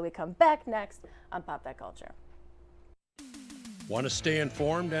wait until we come back next on Pop That Culture. Want to stay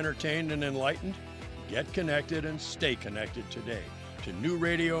informed, entertained, and enlightened? Get connected and stay connected today to New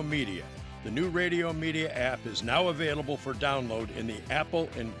Radio Media. The New Radio Media app is now available for download in the Apple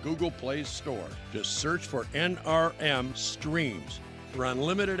and Google Play Store. Just search for NRM Streams for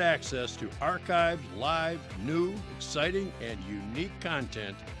unlimited access to archived, live, new, exciting, and unique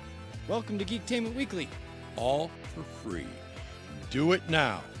content. Welcome to Geektainment Weekly. All for free. Do it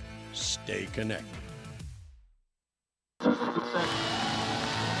now. Stay connected.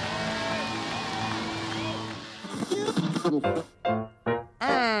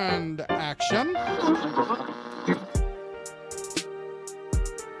 And action.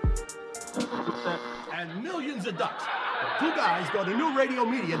 And millions of ducks. The two guys go to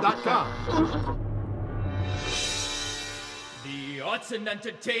newradiomedia.com. The Arts and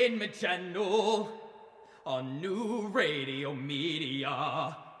Entertainment Channel on New Radio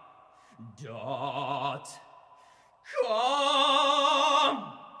Media .com.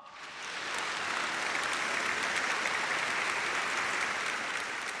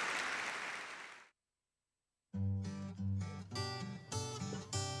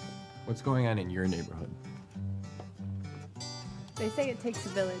 What's going on in your neighborhood? They say it takes a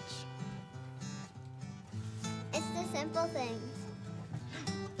village. It's the simple things.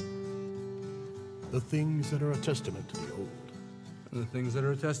 The things that are a testament to the old. And the things that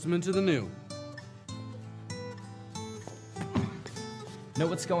are a testament to the new. Know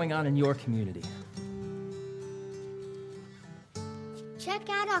what's going on in your community. Check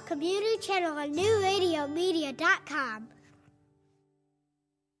out our community channel on newradiomedia.com.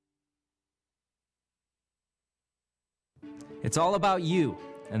 It's all about you,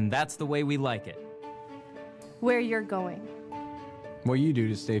 and that's the way we like it. Where you're going. What you do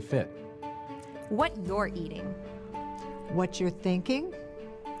to stay fit. What you're eating. What you're thinking.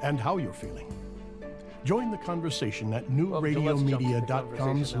 And how you're feeling. Join the conversation at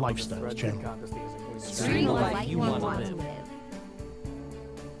newradiomedia.com's Lifestyle channel. Stream the life you want to live.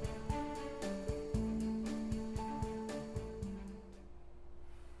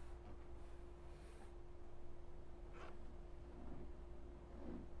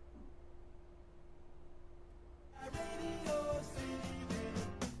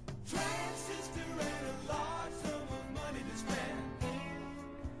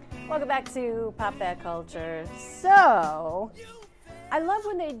 Welcome back to Pop That Culture. So, I love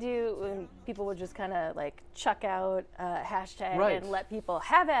when people will just kind of like chuck out a hashtag Right. and let people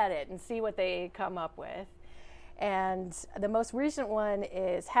have at it and see what they come up with. And the most recent one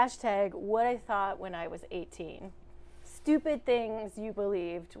is hashtag what I thought when I was 18. Stupid things you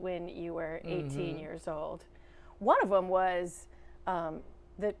believed when you were 18 years old. One of them was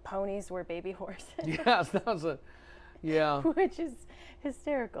that ponies were baby horses. Yes, that was Which is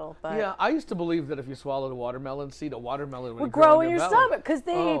hysterical. But yeah, I used to believe that if you swallowed a watermelon seed, a watermelon would grow in your belly. stomach because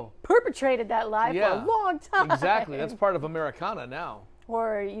they perpetrated that lie for a long time. Exactly, that's part of Americana now.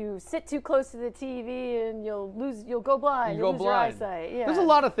 Or you sit too close to the TV and you'll go blind. You go lose blind. your eyesight. Yeah. There's a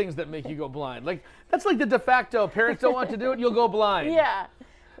lot of things that make you go blind. Like that's like the de facto. Parents don't want to do it, you'll go blind. Yeah.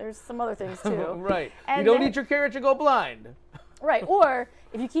 There's some other things too. Right. And you don't then- eat your carrots, you go blind. Right. Or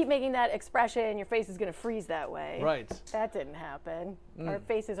if you keep making that expression, your face is going to freeze that way. Right. That didn't happen. Our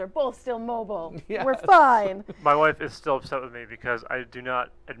faces are both still mobile. Yes. We're fine. My wife is still upset with me because I do not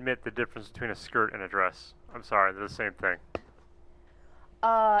admit the difference between a skirt and a dress. I'm sorry, they're the same thing.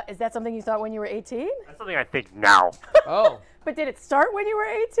 Is that something you thought when you were 18? That's something I think now. Oh. But did it start when you were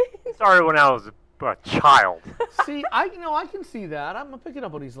 18? It started when I was a child. See, I can see that. I'm picking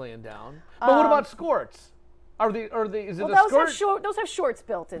up what he's laying down. But what about skirts? Is it Well, a skirt? those have shorts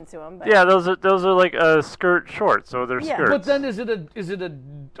built into them. But Yeah, those are like a skirt shorts, so they're Yeah. skirts. But then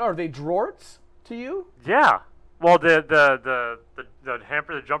are they drorts to you? Yeah. Well, the the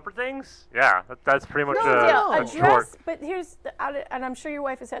hamper, the jumper things. Yeah, that's pretty much a short. dress. But here's, and I'm sure your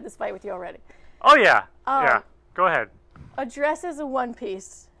wife has had this fight with you already. Oh yeah, yeah. Go ahead. A dress is a one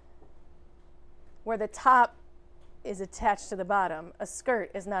piece, where the top is attached to the bottom. A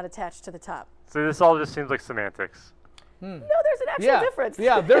skirt is not attached to the top. So this all just seems like semantics. No, there's an actual difference.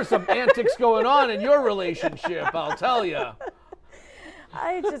 Yeah, there's some antics going on in your relationship, I'll tell you.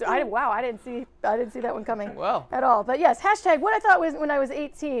 Wow, I didn't see that one coming Well. at all. But yes, hashtag what I thought was when I was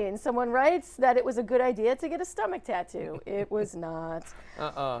 18. Someone writes that it was a good idea to get a stomach tattoo. It was not.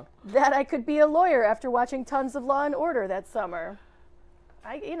 That I could be a lawyer after watching tons of Law and Order that summer.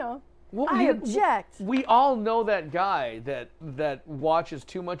 I object. We all know that guy that watches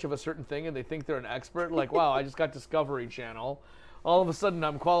too much of a certain thing and they think they're an expert. Like, wow, I just got Discovery Channel. All of a sudden,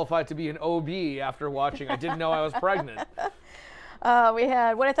 I'm qualified to be an OB after watching. I didn't know I was pregnant. We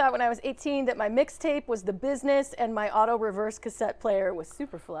had what I thought when I was 18, that my mixtape was The Business and my auto reverse cassette player was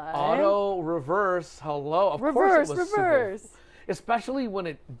Superfly. Auto reverse, hello. Of course it was reverse. Especially when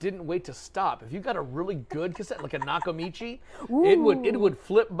it didn't wait to stop. If you got a really good cassette, like a Nakamichi, it would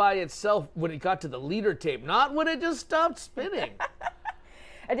flip by itself when it got to the leader tape, not when it just stopped spinning.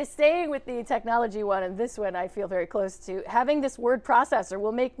 And just staying with the technology one, and this one I feel very close to, having this word processor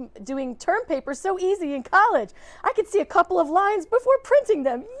will make doing term papers so easy in college. I could see a couple of lines before printing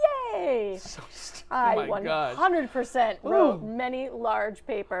them. Yay! I 100% wrote many large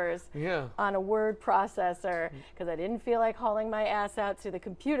papers on a word processor because I didn't feel like hauling my ass out to the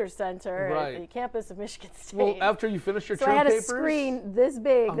computer center at the campus of Michigan State. Well, after you finished your so term I had papers, a screen this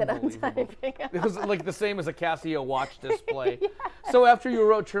big that I'm typing on. It was like the same as a Casio watch display. So after you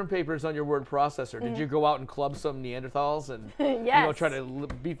wrote term papers on your word processor, did you go out and club some Neanderthals and try to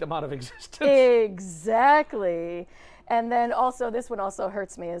beat them out of existence? Exactly. And then also, this one also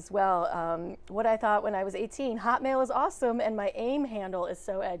hurts me as well. What I thought when I was 18, Hotmail is awesome and my AIM handle is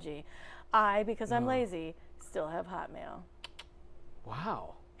so edgy. Because I'm lazy, still have Hotmail.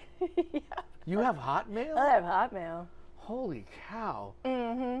 Wow. You have Hotmail? I have Hotmail. Holy cow.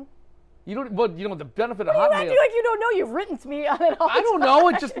 Mm-hmm. You don't. Well, you know the benefit of You Hotmail. acting like you don't know. You've written to me on it all the I don't time. know.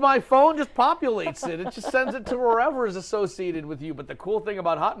 It just my phone just populates it. It just sends it to wherever is associated with you. But the cool thing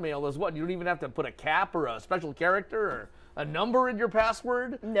about Hotmail is what? You don't even have to put a cap or a special character or a number in your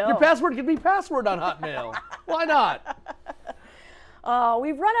password. No. Your password can be password on Hotmail. Why not? Oh,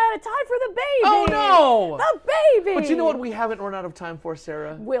 we've run out of time for the baby. Oh no! The baby. But you know what? We haven't run out of time for,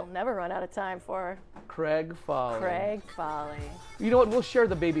 Sarah. We'll never run out of time for Craig Folly. Craig Folly. You know what? We'll share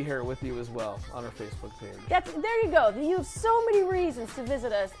the baby hair with you as well on our Facebook page. There you go. You have so many reasons to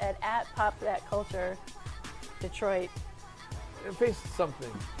visit us at @PopThatCulture Detroit. Face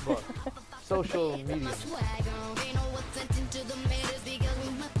something. Look. Social media.